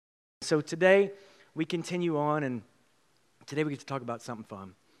So today we continue on, and today we get to talk about something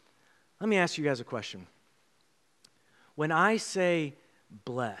fun. Let me ask you guys a question. When I say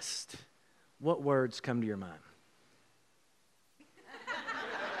blessed, what words come to your mind?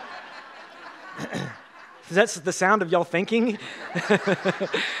 That's the sound of y'all thinking?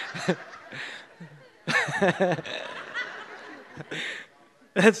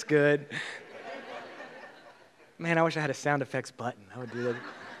 That's good. Man, I wish I had a sound effects button. I would do that.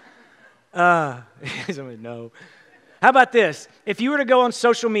 No. How about this? If you were to go on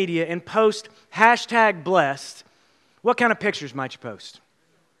social media and post #blessed, what kind of pictures might you post?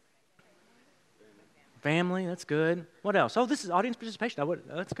 Family, that's good. What else? Oh, this is audience participation.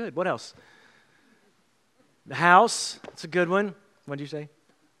 That's good. What else? The house, that's a good one. What'd you say?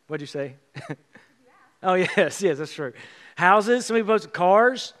 Oh, yes, that's true. Houses, some people post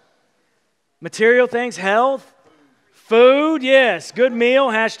cars, material things, health, food, yes, good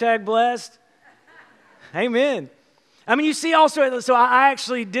meal, #blessed. Amen. I mean, you see also, so I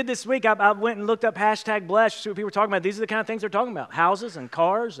actually did this week, I went and looked up #blessed, see what people were talking about. These are the kind of things they're talking about. Houses and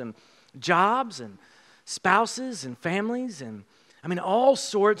cars and jobs and spouses and families and, I mean, all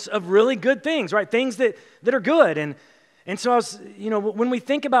sorts of really good things, right? Things that are good. And so I was, when we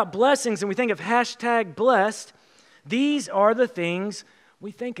think about blessings and we think of #blessed, these are the things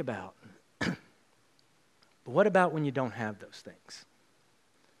we think about. But what about when you don't have those things?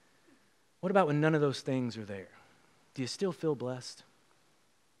 What about when none of those things are there? Do you still feel blessed?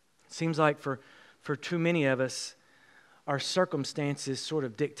 It seems like for too many of us, our circumstances sort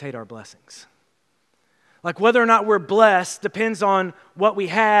of dictate our blessings. Like whether or not we're blessed depends on what we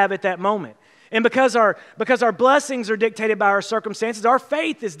have at that moment. And because our blessings are dictated by our circumstances, our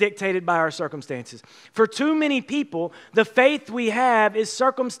faith is dictated by our circumstances. For too many people, the faith we have is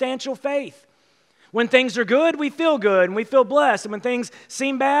circumstantial faith. When things are good, we feel good and we feel blessed. And when things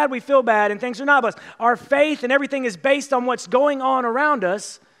seem bad, we feel bad and things are not blessed. Our faith and everything is based on what's going on around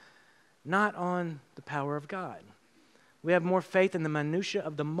us, not on the power of God. We have more faith in the minutia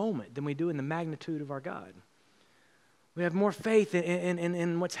of the moment than we do in the magnitude of our God. We have more faith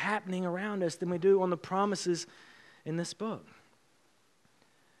in what's happening around us than we do on the promises in this book.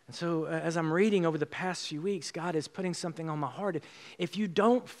 And so as I'm reading over the past few weeks, God is putting something on my heart. If you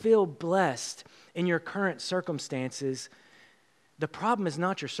don't feel blessed in your current circumstances, the problem is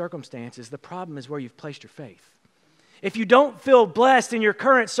not your circumstances. The problem is where you've placed your faith. If you don't feel blessed in your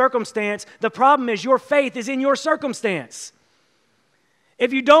current circumstance, the problem is your faith is in your circumstance.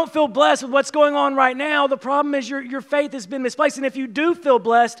 If you don't feel blessed with what's going on right now, the problem is your faith has been misplaced. And if you do feel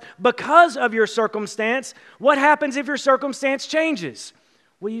blessed because of your circumstance, what happens if your circumstance changes?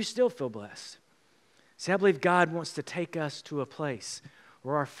 Will you still feel blessed? See, I believe God wants to take us to a place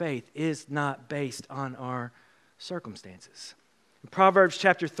where our faith is not based on our circumstances. In Proverbs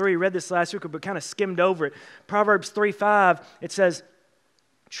chapter 3, read this last week, but kind of skimmed over it. Proverbs 3:5, it says,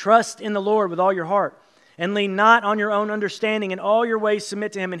 "Trust in the Lord with all your heart, and lean not on your own understanding. In all your ways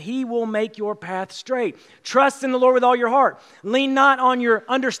submit to Him, and He will make your path straight." Trust in the Lord with all your heart. Lean not on your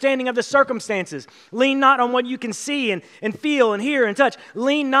understanding of the circumstances. Lean not on what you can see and feel and hear and touch.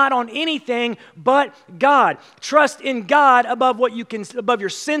 Lean not on anything but God. Trust in God above what you can, above your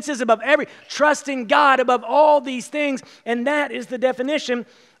senses, above trust in God above all these things, and that is the definition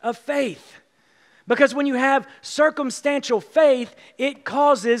of faith. Because when you have circumstantial faith, it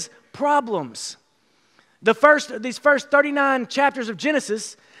causes problems. These first 39 chapters of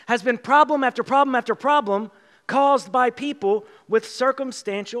Genesis has been problem after problem after problem caused by people with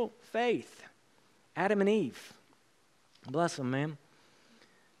circumstantial faith. Adam and Eve. Bless them, man.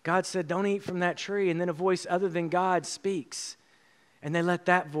 God said, don't eat from that tree, and then a voice other than God speaks. And they let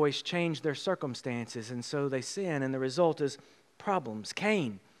that voice change their circumstances, and so they sin, and the result is problems.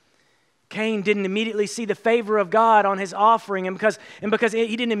 Cain didn't immediately see the favor of God on his offering, and because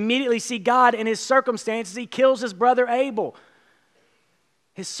he didn't immediately see God in his circumstances, he kills his brother Abel.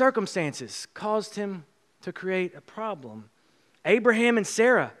 His circumstances caused him to create a problem. Abraham and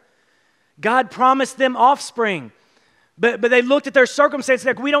Sarah, God promised them offspring, but they looked at their circumstances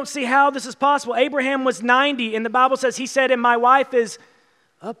like, we don't see how this is possible. Abraham was 90, and the Bible says he said, and my wife is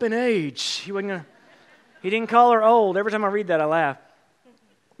up in age. He didn't call her old. Every time I read that, I laugh.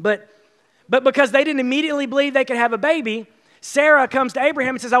 But because they didn't immediately believe they could have a baby, Sarah comes to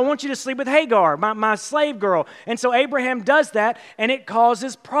Abraham and says, I want you to sleep with Hagar, my slave girl. And so Abraham does that, and it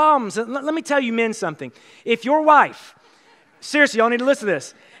causes problems. Let me tell you men something. If your wife, seriously, y'all need to listen to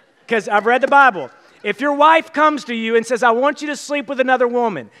this, because I've read the Bible. If your wife comes to you and says, I want you to sleep with another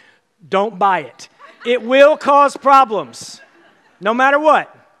woman, don't buy it. It will cause problems. No matter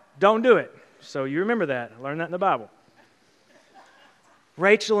what, don't do it. So you remember that. I learned that in the Bible.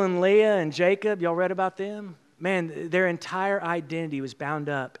 Rachel and Leah and Jacob, y'all read about them? Man, their entire identity was bound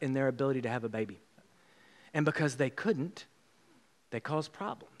up in their ability to have a baby. And because they couldn't, they caused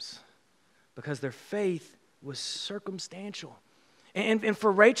problems. Because their faith was circumstantial. And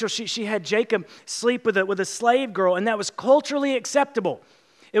for Rachel, she had Jacob sleep with a slave girl, and that was culturally acceptable.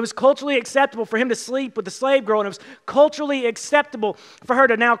 It was culturally acceptable for him to sleep with a slave girl, and it was culturally acceptable for her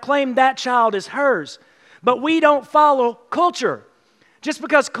to now claim that child as hers. But we don't follow culture. Just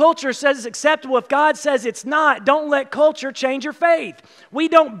because culture says it's acceptable, if God says it's not, don't let culture change your faith. We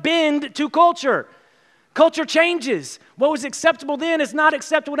don't bend to culture. Culture changes. What was acceptable then is not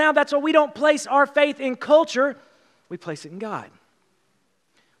acceptable now. That's why we don't place our faith in culture. We place it in God.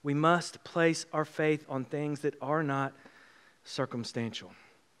 We must place our faith on things that are not circumstantial.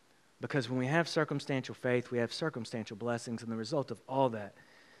 Because when we have circumstantial faith, we have circumstantial blessings, and the result of all that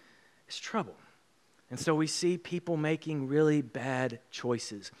is trouble. And so we see people making really bad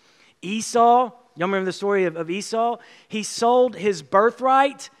choices. Esau, y'all remember the story of Esau? He sold his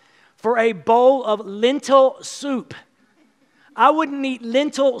birthright for a bowl of lentil soup. I wouldn't eat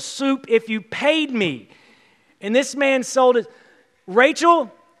lentil soup if you paid me. And this man sold it.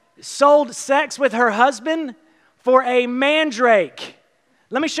 Rachel sold sex with her husband for a mandrake.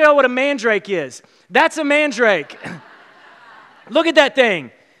 Let me show you what a mandrake is. That's a mandrake. Look at that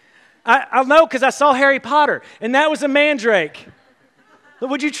thing. I know because I saw Harry Potter, and that was a mandrake.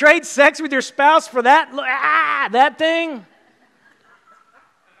 Would you trade sex with your spouse for that? That thing?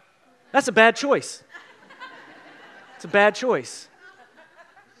 That's a bad choice. It's a bad choice.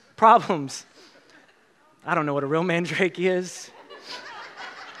 Problems. I don't know what a real mandrake is.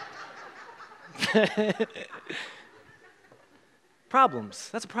 Problems.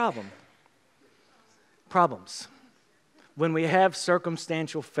 That's a problem. Problems. When we have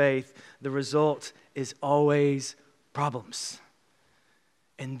circumstantial faith, the result is always problems.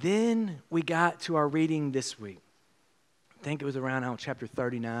 And then we got to our reading this week. I think it was around chapter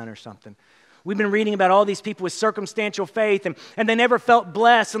 39 or something. We've been reading about all these people with circumstantial faith, and they never felt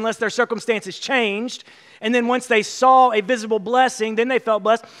blessed unless their circumstances changed. And then once they saw a visible blessing, then they felt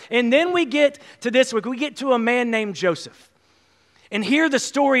blessed. And then we get to this week. We get to a man named Joseph. And here the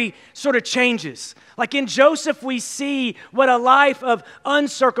story sort of changes. Like in Joseph, we see what a life of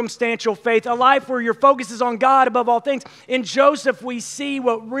uncircumstantial faith, a life where your focus is on God above all things. In Joseph, we see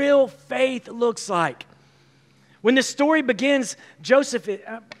what real faith looks like. When the story begins, Joseph,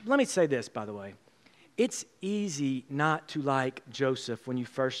 let me say this, by the way. It's easy not to like Joseph when you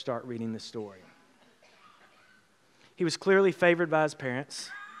first start reading the story. He was clearly favored by his parents.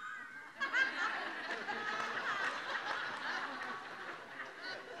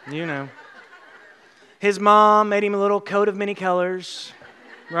 You know. His mom made him a little coat of many colors,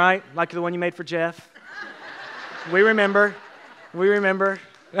 right? Like the one you made for Jeff. We remember.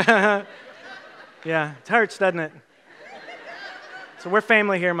 Yeah, it hurts, doesn't it? So we're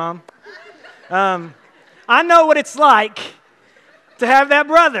family here, Mom. I know what it's like to have that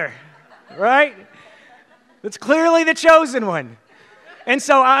brother, right? It's clearly the chosen one. And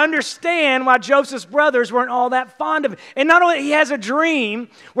so I understand why Joseph's brothers weren't all that fond of him. And not only he has a dream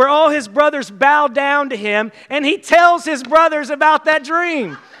where all his brothers bow down to him, and he tells his brothers about that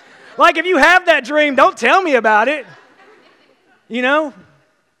dream. Like, if you have that dream, don't tell me about it. You know?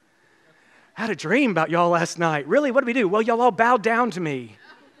 I had a dream about y'all last night. Really? What did we do? Well, y'all all bowed down to me.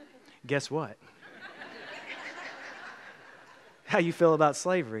 Guess what? How you feel about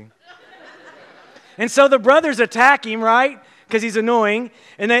slavery? And so the brothers attack him, right? Because he's annoying,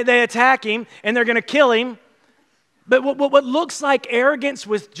 and they attack him, and they're going to kill him. But what looks like arrogance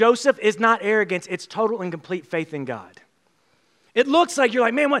with Joseph is not arrogance. It's total and complete faith in God. It looks like you're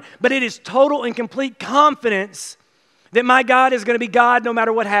like, man, what? But it is total and complete confidence that my God is going to be God no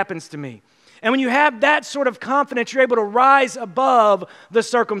matter what happens to me. And when you have that sort of confidence, you're able to rise above the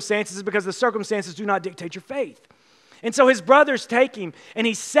circumstances because the circumstances do not dictate your faith. And so his brothers take him, and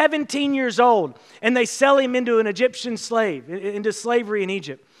he's 17 years old, and they sell him into an Egyptian slave, into slavery in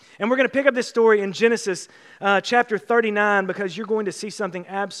Egypt. And we're going to pick up this story in Genesis chapter 39 because you're going to see something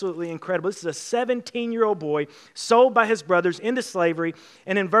absolutely incredible. This is a 17-year-old boy sold by his brothers into slavery.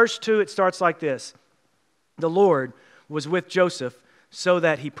 And in verse 2, it starts like this. The Lord was with Joseph so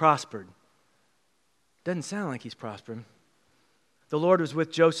that he prospered. Doesn't sound like he's prospering. The Lord was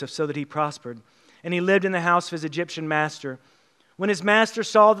with Joseph so that he prospered. And he lived in the house of his Egyptian master. When his master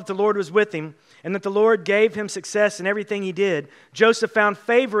saw that the Lord was with him and that the Lord gave him success in everything he did, Joseph found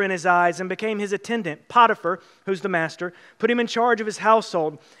favor in his eyes and became his attendant. Potiphar, who's the master, put him in charge of his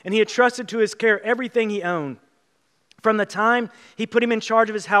household, and he entrusted to his care everything he owned. From the time he put him in charge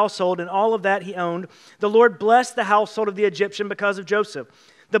of his household and all of that he owned, the Lord blessed the household of the Egyptian because of Joseph.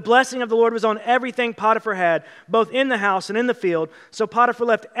 The blessing of the Lord was on everything Potiphar had, both in the house and in the field. So Potiphar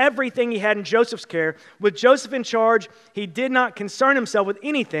left everything he had in Joseph's care. With Joseph in charge, he did not concern himself with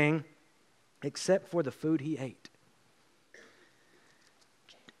anything except for the food he ate.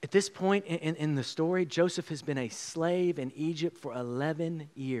 At this point in the story, Joseph has been a slave in Egypt for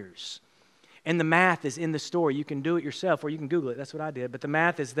 11 years. And the math is in the story. You can do it yourself or you can Google it. That's what I did. But the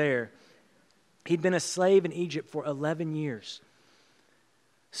math is there. He'd been a slave in Egypt for 11 years.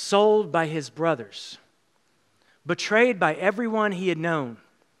 Sold by his brothers. Betrayed by everyone he had known.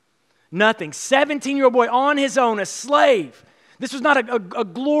 Nothing. 17-year-old boy on his own, a slave. This was not a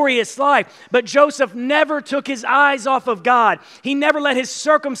glorious life. But Joseph never took his eyes off of God. He never let his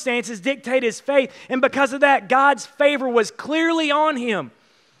circumstances dictate his faith. And because of that, God's favor was clearly on him.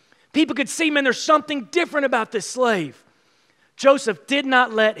 People could see, man, there's something different about this slave. Joseph did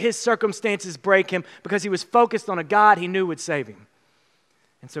not let his circumstances break him because he was focused on a God he knew would save him.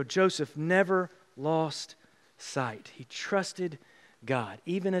 And so Joseph never lost sight. He trusted God,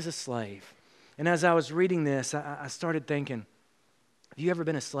 even as a slave. And as I was reading this, I started thinking, have you ever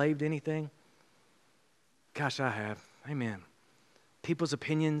been a slave to anything? Gosh, I have. Amen. People's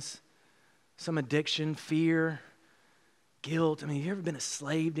opinions, some addiction, fear, guilt. I mean, have you ever been a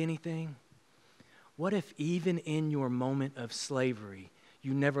slave to anything? What if even in your moment of slavery,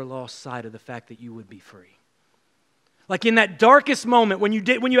 you never lost sight of the fact that you would be free? Like in that darkest moment when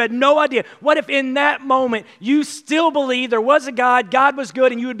you had no idea, what if in that moment you still believed there was a God, God was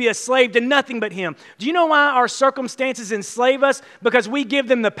good, and you would be a slave to nothing but Him? Do you know why our circumstances enslave us? Because we give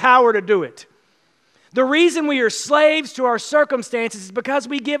them the power to do it. The reason we are slaves to our circumstances is because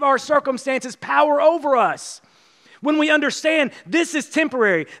we give our circumstances power over us. When we understand this is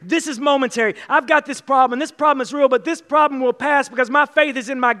temporary, this is momentary, I've got this problem is real, but this problem will pass because my faith is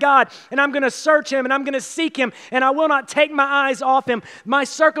in my God, and I'm going to search Him, and I'm going to seek Him, and I will not take my eyes off Him. My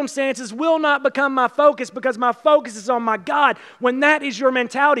circumstances will not become my focus because my focus is on my God. When that is your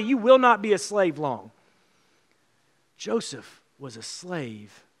mentality, you will not be a slave long. Joseph was a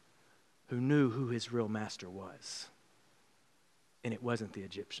slave who knew who his real master was, and it wasn't the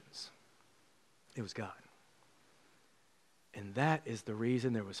Egyptians. It was God. And that is the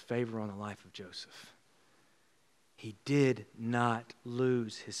reason there was favor on the life of Joseph. He did not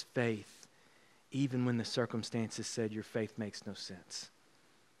lose his faith, even when the circumstances said your faith makes no sense.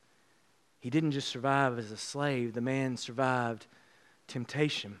 He didn't just survive as a slave. The man survived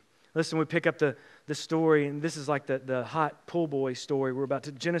temptation. Listen, we pick up the story, and this is like the hot pool boy story. We're about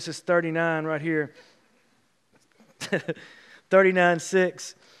to Genesis 39 right here.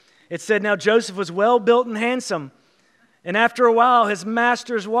 39:6. It said, now Joseph was well built and handsome. And after a while, his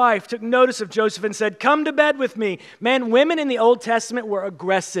master's wife took notice of Joseph and said, come to bed with me. Man, women in the Old Testament were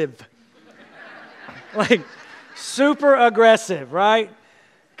aggressive. Like, super aggressive, right?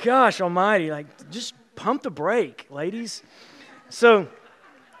 Gosh almighty, like, just pump the brake, ladies. So, it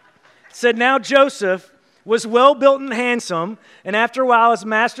said, now Joseph was well built and handsome. And after a while, his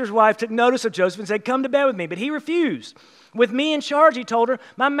master's wife took notice of Joseph and said, come to bed with me. But he refused. With me in charge, he told her,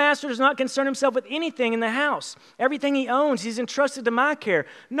 my master does not concern himself with anything in the house. Everything he owns, he's entrusted to my care.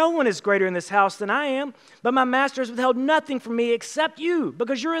 No one is greater in this house than I am, but my master has withheld nothing from me except you,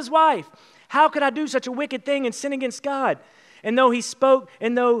 because you're his wife. How could I do such a wicked thing and sin against God? And though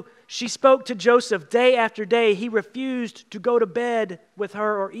she spoke to Joseph day after day, he refused to go to bed with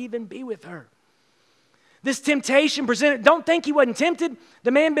her or even be with her. This temptation presented, don't think he wasn't tempted.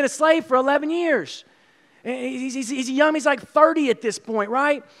 The man had been a slave for 11 years. He's young, he's like 30 at this point,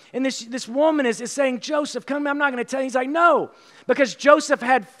 right? And this woman is saying, Joseph, come, I'm not going to tell you. He's like, no, because Joseph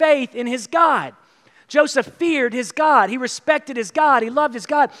had faith in his God. Joseph feared his God. He respected his God. He loved his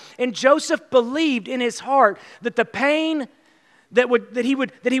God. And Joseph believed in his heart that the pain that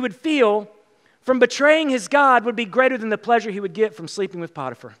he would feel from betraying his God would be greater than the pleasure he would get from sleeping with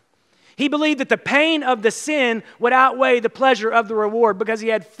Potiphar. He believed that the pain of the sin would outweigh the pleasure of the reward because he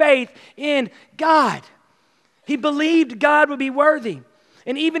had faith in God. He believed God would be worthy.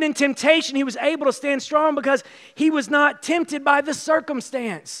 And even in temptation, he was able to stand strong because he was not tempted by the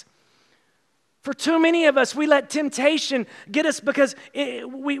circumstance. For too many of us, we let temptation get us because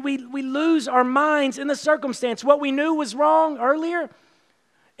we lose our minds in the circumstance. What we knew was wrong earlier,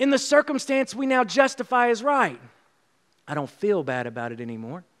 in the circumstance we now justify as right. I don't feel bad about it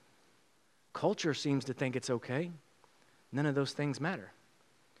anymore. Culture seems to think it's okay. None of those things matter.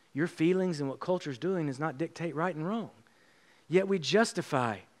 Your feelings and what culture's doing does not dictate right and wrong. Yet we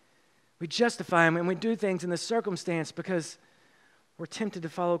justify them and we do things in the circumstance because we're tempted to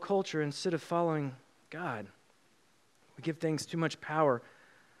follow culture instead of following God. We give things too much power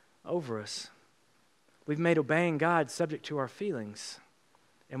over us. We've made obeying God subject to our feelings.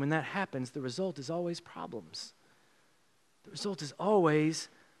 And when that happens, the result is always problems. The result is always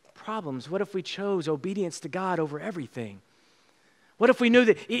problems. What if we chose obedience to God over everything? What if we knew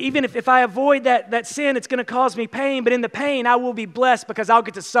that even if I avoid that sin, it's going to cause me pain, but in the pain, I will be blessed because I'll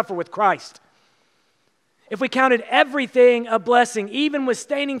get to suffer with Christ? If we counted everything a blessing, even with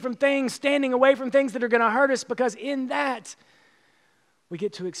standing away from things that are going to hurt us, because in that, we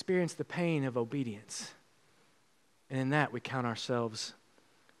get to experience the pain of obedience. And in that, we count ourselves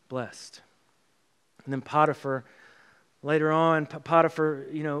blessed. And then Potiphar, later on, Potiphar,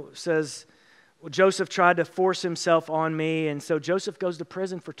 says, well, Joseph tried to force himself on me, and so Joseph goes to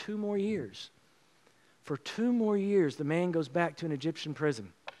prison for 2 more years. For 2 more years, the man goes back to an Egyptian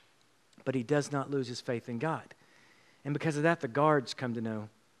prison, but he does not lose his faith in God. And because of that, the guards come to know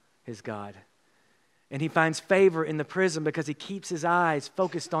his God. And he finds favor in the prison because he keeps his eyes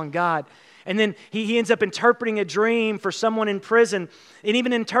focused on God. And then he ends up interpreting a dream for someone in prison. And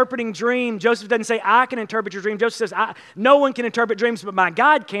even interpreting dream, Joseph doesn't say, I can interpret your dream. Joseph says, no one can interpret dreams, but my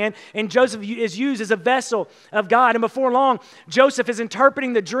God can. And Joseph is used as a vessel of God. And before long, Joseph is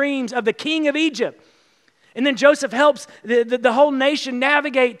interpreting the dreams of the king of Egypt. And then Joseph helps the whole nation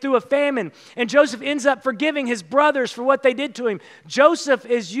navigate through a famine. And Joseph ends up forgiving his brothers for what they did to him. Joseph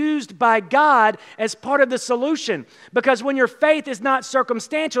is used by God as part of the solution. Because when your faith is not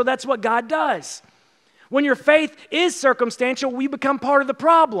circumstantial, that's what God does. When your faith is circumstantial, we become part of the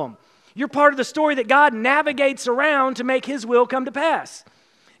problem. You're part of the story that God navigates around to make His will come to pass.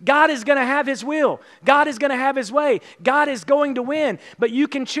 God is going to have His will. God is going to have His way. God is going to win. But you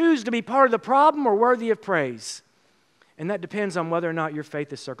can choose to be part of the problem or worthy of praise. And that depends on whether or not your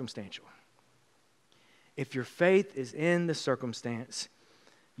faith is circumstantial. If your faith is in the circumstance,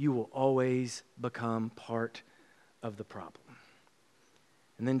 you will always become part of the problem.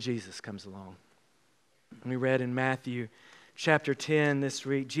 And then Jesus comes along. And we read in Matthew chapter 10 this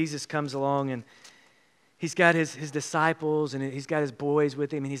week, Jesus comes along and He's got his disciples and he's got his boys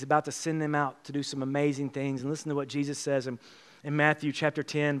with him, and he's about to send them out to do some amazing things. And listen to what Jesus says in Matthew chapter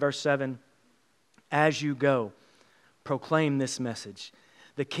 10, verse 7. As you go, proclaim this message.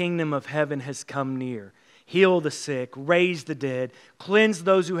 The kingdom of heaven has come near. Heal the sick, raise the dead, cleanse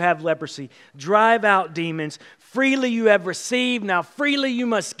those who have leprosy, drive out demons. Freely you have received, now freely you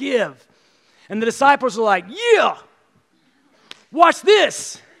must give. And the disciples are like, yeah, watch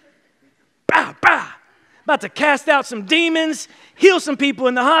this. Bah, bah. About to cast out some demons, heal some people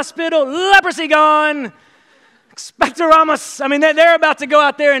in the hospital, leprosy gone, expectoramus. I mean, they're about to go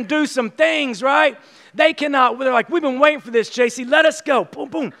out there and do some things, right? They cannot, they're like, we've been waiting for this, JC, let us go. Boom,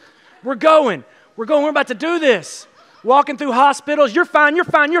 boom. We're going, we're about to do this. Walking through hospitals, you're fine.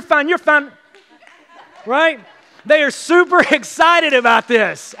 Right? They are super excited about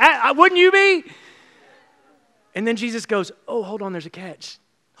this. Wouldn't you be? And then Jesus goes, oh, hold on, there's a catch.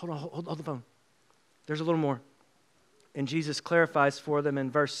 Hold the phone. There's a little more. And Jesus clarifies for them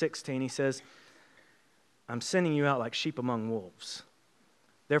in verse 16. He says, I'm sending you out like sheep among wolves.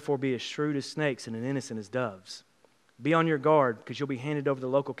 Therefore be as shrewd as snakes and as innocent as doves. Be on your guard, because you'll be handed over to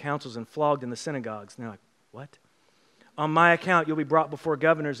the local councils and flogged in the synagogues. And they're like, what? On my account, you'll be brought before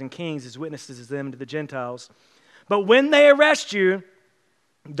governors and kings as witnesses of them to the Gentiles. But when they arrest you,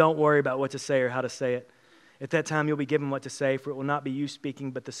 don't worry about what to say or how to say it. At that time, you'll be given what to say, for it will not be you speaking,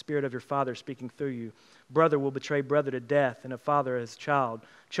 but the Spirit of your Father speaking through you. Brother will betray brother to death, and a father his child.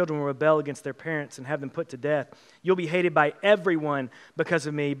 Children will rebel against their parents and have them put to death. You'll be hated by everyone because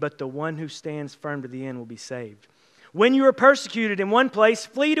of me, but the one who stands firm to the end will be saved. When you are persecuted in one place,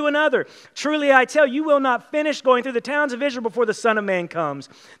 flee to another. Truly I tell you, you will not finish going through the towns of Israel before the Son of Man comes.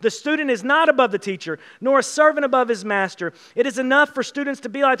 The student is not above the teacher, nor a servant above his master. It is enough for students to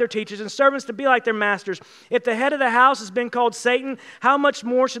be like their teachers and servants to be like their masters. If the head of the house has been called Satan, how much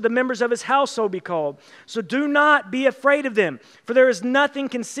more should the members of his household be called? So do not be afraid of them, for there is nothing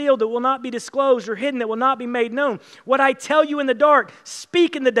concealed that will not be disclosed, or hidden that will not be made known. What I tell you in the dark,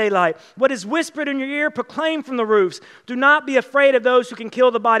 speak in the daylight. What is whispered in your ear, proclaim from the roofs. Do not be afraid of those who can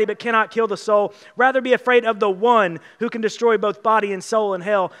kill the body but cannot kill the soul. Rather be afraid of the one who can destroy both body and soul in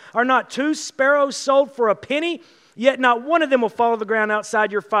hell. Are not 2 sparrows sold for a penny? Yet not one of them will fall to the ground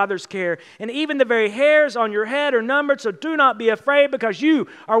outside your Father's care. And even the very hairs on your head are numbered, so do not be afraid, because you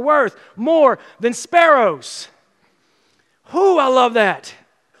are worth more than sparrows. Whoo, I love that.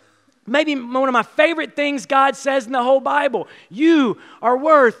 Maybe one of my favorite things God says in the whole Bible. You are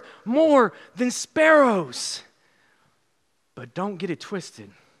worth more than sparrows. But don't get it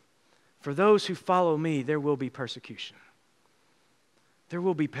twisted. For those who follow me, there will be persecution. There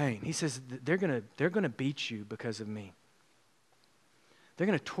will be pain. He says they're going to beat you because of me. They're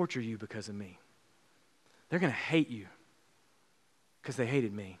going to torture you because of me. They're going to hate you because they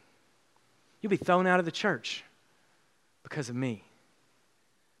hated me. You'll be thrown out of the church because of me.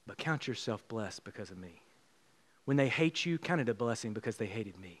 But count yourself blessed because of me. When they hate you, count it a blessing because they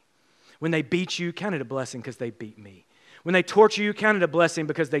hated me. When they beat you, count it a blessing because they beat me. When they torture you, count it a blessing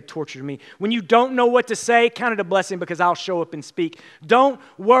because they tortured me. When you don't know what to say, count it a blessing because I'll show up and speak. Don't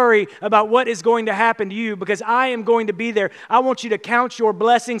worry about what is going to happen to you because I am going to be there. I want you to count your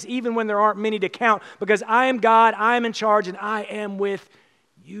blessings even when there aren't many to count because I am God, I am in charge, and I am with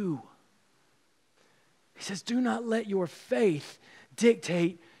you. He says, do not let your faith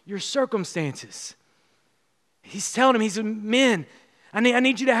dictate your circumstances. He's telling him, he's men, I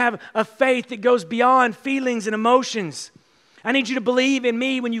need you to have a faith that goes beyond feelings and emotions. I need you to believe in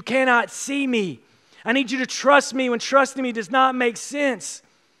me when you cannot see me. I need you to trust me when trusting me does not make sense.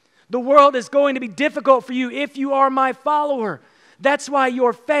 The world is going to be difficult for you if you are my follower. That's why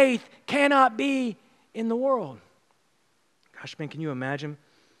your faith cannot be in the world. Gosh, man, can you imagine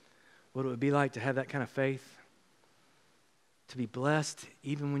what it would be like to have that kind of faith? To be blessed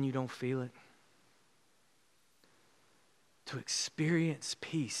even when you don't feel it. To experience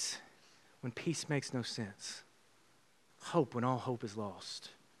peace when peace makes no sense. Hope when all hope is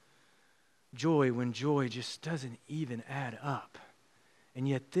lost. Joy when joy just doesn't even add up. And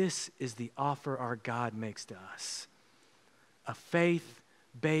yet this is the offer our God makes to us. A faith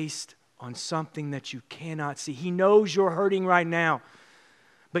based on something that you cannot see. He knows you're hurting right now.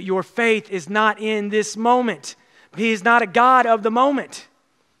 But your faith is not in this moment. He is not a God of the moment.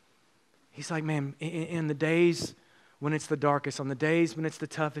 He's like, man, in the days when it's the darkest, on the days when it's the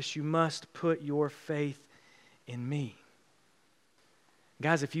toughest, you must put your faith in me.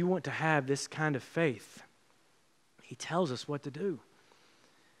 Guys, if you want to have this kind of faith, he tells us what to do.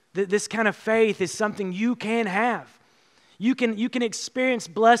 This kind of faith is something you can have. You can experience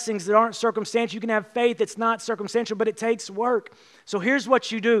blessings that aren't circumstantial. You can have faith that's not circumstantial, but it takes work. So here's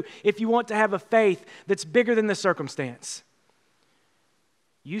what you do if you want to have a faith that's bigger than the circumstance.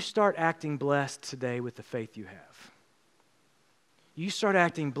 You start acting blessed today with the faith you have. You start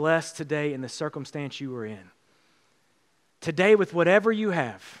acting blessed today in the circumstance you are in. Today with whatever you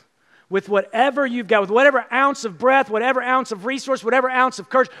have, with whatever you've got, with whatever ounce of breath, whatever ounce of resource, whatever ounce of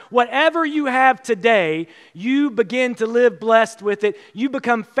courage, whatever you have today, you begin to live blessed with it. You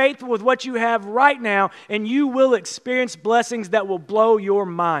become faithful with what you have right now, and you will experience blessings that will blow your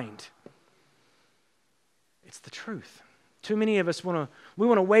mind. It's the truth. Too many of us want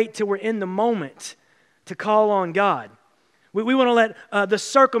to wait till we're in the moment to call on God. We want to let the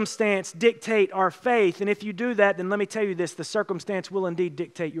circumstance dictate our faith. And if you do that, then let me tell you this, the circumstance will indeed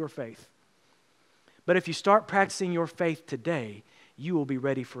dictate your faith. But if you start practicing your faith today, you will be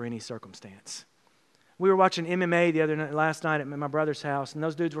ready for any circumstance. We were watching MMA last night at my brother's house, and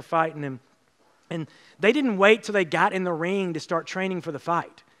those dudes were fighting, and they didn't wait till they got in the ring to start training for the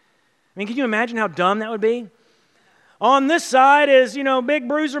fight. I mean, can you imagine how dumb that would be? On this side is, Big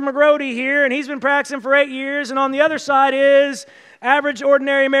Bruiser McGrody here, and he's been practicing for 8 years. And on the other side is average,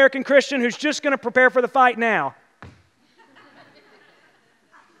 ordinary American Christian who's just going to prepare for the fight now.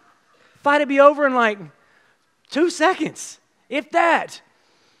 Fight would be over in like 2 seconds, if that.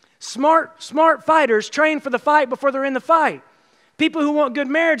 Smart fighters train for the fight before they're in the fight. People who want good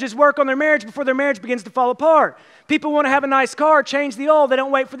marriages work on their marriage before their marriage begins to fall apart. People want to have a nice car, change the oil. They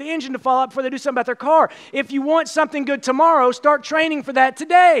don't wait for the engine to fall out before they do something about their car. If you want something good tomorrow, start training for that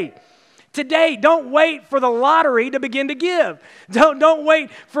today. Today, don't wait for the lottery to begin to give. Don't wait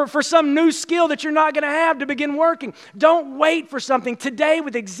for some new skill that you're not going to have to begin working. Don't wait for something. Today,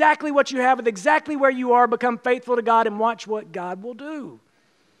 with exactly what you have, with exactly where you are, become faithful to God and watch what God will do.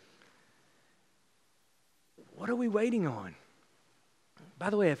 What are we waiting on? By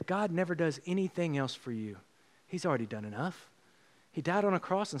the way, if God never does anything else for you, He's already done enough. He died on a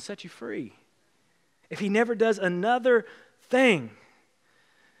cross and set you free. If He never does another thing,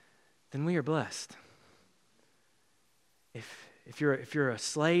 then we are blessed. If you're a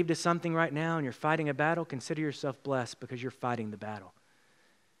slave to something right now and you're fighting a battle, consider yourself blessed because you're fighting the battle.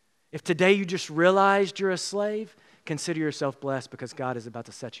 If today you just realized you're a slave, consider yourself blessed because God is about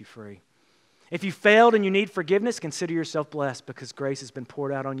to set you free. If you failed and you need forgiveness, consider yourself blessed because grace has been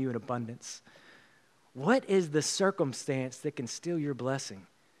poured out on you in abundance. What is the circumstance that can steal your blessing?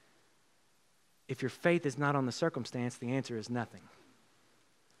 If your faith is not on the circumstance, the answer is nothing.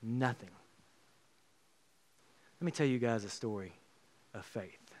 Nothing. Let me tell you guys a story of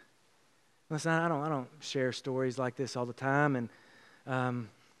faith. Listen, I don't share stories like this all the time, and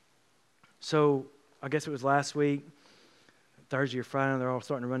so I guess it was last week, Thursday or Friday, they're all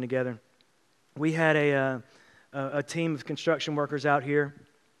starting to run together. We had a team of construction workers out here,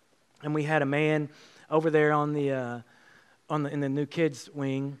 and we had a man over there on the in the new kids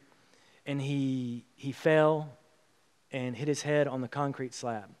wing, and he fell and hit his head on the concrete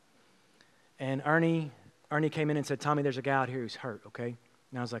slab. And Ernie came in and said, "Tommy, there's a guy out here who's hurt, okay?"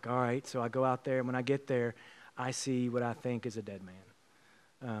 And I was like, "All right." So I go out there, and when I get there, I see what I think is a dead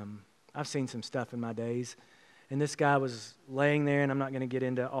man. I've seen some stuff in my days. And this guy was laying there, and I'm not going to get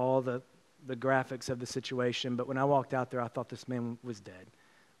into all the graphics of the situation, but when I walked out there, I thought this man was dead,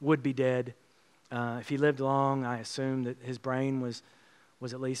 would be dead. If he lived long, I assumed that his brain was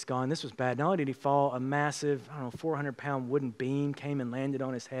at least gone. This was bad. Not only did he fall, a massive, 400-pound wooden beam came and landed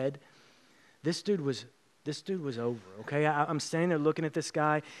on his head. This dude was over, okay? I'm standing there looking at this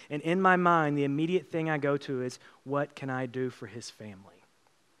guy, and in my mind, the immediate thing I go to is, what can I do for his family?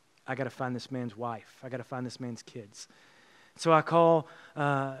 I got to find this man's wife. I got to find this man's kids. So I call,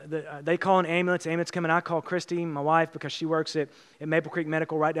 they call an ambulance. Ambulance coming. I call Christy, my wife, because she works at Maple Creek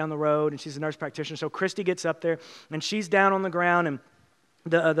Medical right down the road, and she's a nurse practitioner. So Christy gets up there, and she's down on the ground, and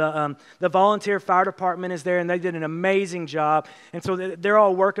the volunteer fire department is there, and they did an amazing job. And so they're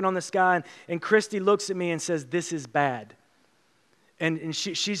all working on this guy, and Christy looks at me and says, "This is bad." And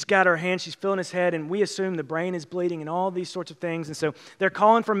she's got her hand, she's feeling his head, and we assume the brain is bleeding and all these sorts of things. And so they're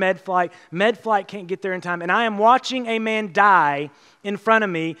calling for med flight. Med flight can't get there in time. And I am watching a man die in front of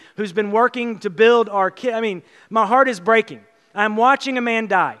me who's been working to build our kid. I mean, my heart is breaking. I'm watching a man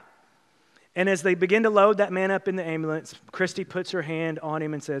die. And as they begin to load that man up in the ambulance, Christy puts her hand on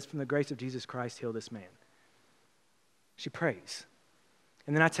him and says, "From the grace of Jesus Christ, heal this man." She prays.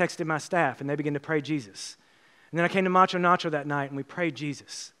 And then I texted my staff, and they begin to pray Jesus. And then I came to Macho Nacho that night, and we prayed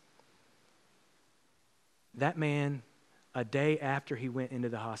Jesus. That man, a day after he went into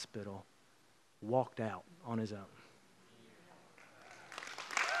the hospital, walked out on his own.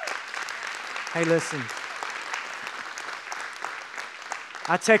 Hey, listen.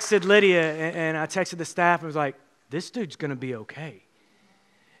 I texted Lydia, and I texted the staff, and was like, "This dude's going to be okay."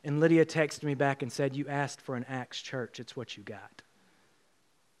 And Lydia texted me back and said, "You asked for an Acts church. It's what you got."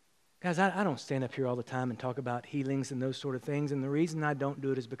 Guys, I don't stand up here all the time and talk about healings and those sort of things, and the reason I don't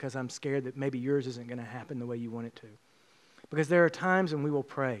do it is because I'm scared that maybe yours isn't going to happen the way you want it to. Because there are times when we will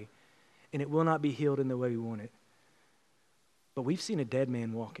pray, and it will not be healed in the way we want it. But we've seen a dead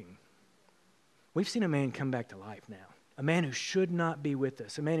man walking. We've seen a man come back to life now. A man who should not be with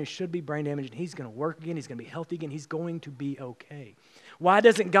us, a man who should be brain damaged, and he's going to work again, he's going to be healthy again, he's going to be okay. Why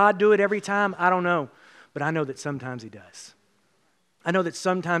doesn't God do it every time? I don't know, but I know that sometimes he does. I know that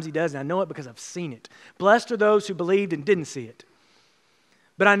sometimes he does, and I know it because I've seen it. Blessed are those who believed and didn't see it.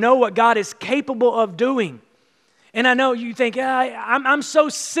 But I know what God is capable of doing. And I know you think, I'm so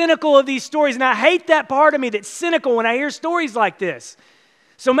cynical of these stories, and I hate that part of me that's cynical when I hear stories like this.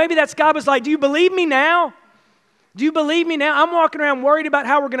 So maybe that's God was like, "Do you believe me now? Do you believe me now? I'm walking around worried about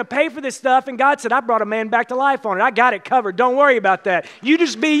how we're going to pay for this stuff, and God said, I brought a man back to life on it. I got it covered. Don't worry about that. You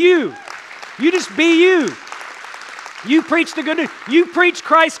just be you. You just be you. You preach the good news. You preach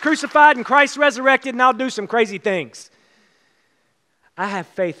Christ crucified and Christ resurrected, and I'll do some crazy things." I have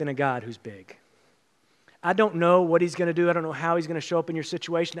faith in a God who's big. I don't know what he's going to do. I don't know how he's going to show up in your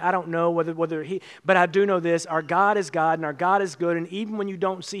situation. I don't know but I do know this. Our God is God, and our God is good, and even when you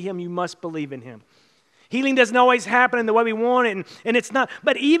don't see him, you must believe in him. Healing doesn't always happen in the way we want it, and it's not.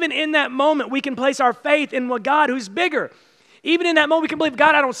 But even in that moment, we can place our faith in what God who's bigger. Even in that moment, we can believe,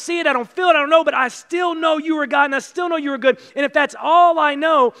 "God, I don't see it, I don't feel it, I don't know, but I still know you are God, and I still know you are good." And if that's all I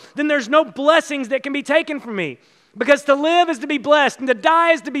know, then there's no blessings that can be taken from me. Because to live is to be blessed, and to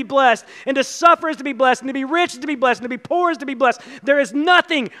die is to be blessed, and to suffer is to be blessed, and to be rich is to be blessed, and to be poor is to be blessed. There is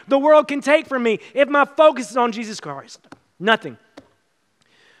nothing the world can take from me if my focus is on Jesus Christ. Nothing.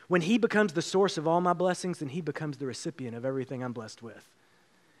 When he becomes the source of all my blessings, then he becomes the recipient of everything I'm blessed with.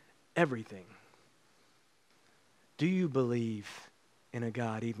 Everything. Do you believe in a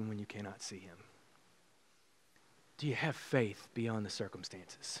God even when you cannot see him? Do you have faith beyond the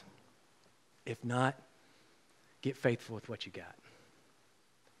circumstances? If not, get faithful with what you got.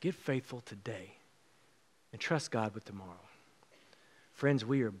 Get faithful today and trust God with tomorrow. Friends,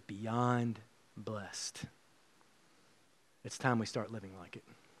 we are beyond blessed. It's time we start living like it.